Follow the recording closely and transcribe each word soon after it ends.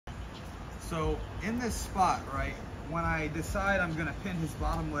So in this spot, right, when I decide I'm gonna pin his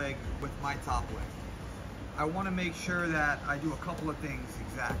bottom leg with my top leg, I wanna make sure that I do a couple of things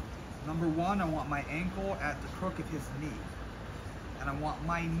exactly. Number one, I want my ankle at the crook of his knee. And I want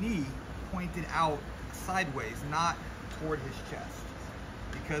my knee pointed out sideways, not toward his chest.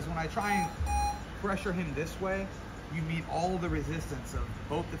 Because when I try and pressure him this way, you meet all the resistance of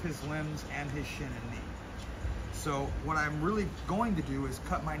both of his limbs and his shin and knee. So what I'm really going to do is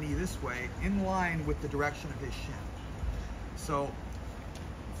cut my knee this way in line with the direction of his shin. So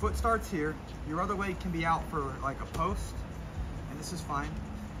foot starts here, your other leg can be out for like a post, and this is fine.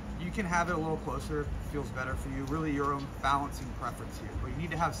 You can have it a little closer, feels better for you, really your own balancing preference here. But you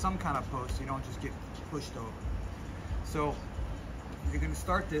need to have some kind of post so you don't just get pushed over. So you're gonna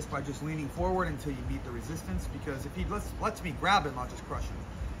start this by just leaning forward until you meet the resistance, because if he lets me grab him, I'll just crush him.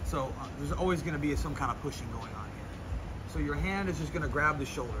 So there's always gonna be some kind of pushing going on here. So your hand is just gonna grab the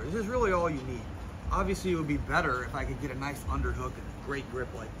shoulder. This is really all you need. Obviously it would be better if I could get a nice underhook and great grip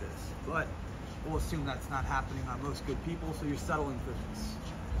like this, but we'll assume that's not happening on most good people, so you're settling for this.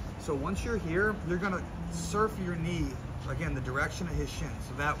 So once you're here, you're gonna surf your knee, again, the direction of his shin,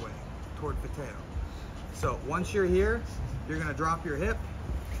 so that way, toward pateo. So once you're here, you're gonna drop your hip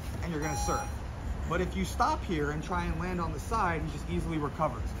and you're gonna surf. But if you stop here and try and land on the side, he just easily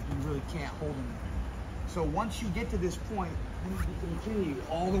recovers. You really can't hold him there. So once you get to this point, you need to continue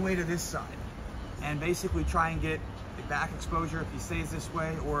all the way to this side and basically try and get the back exposure if he stays this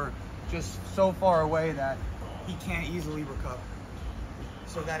way, or just so far away that he can't easily recover.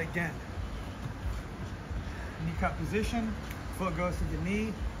 So that again, knee cut position, foot goes to the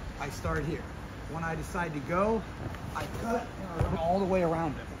knee, I start here. When I decide to go, I cut and I run all the way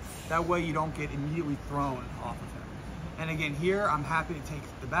around him. That way you don't get immediately thrown off of him. And again, here, I'm happy to take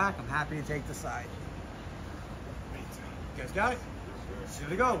the back, I'm happy to take the side. You guys got it? Here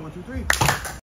we go, 1, 2, 3.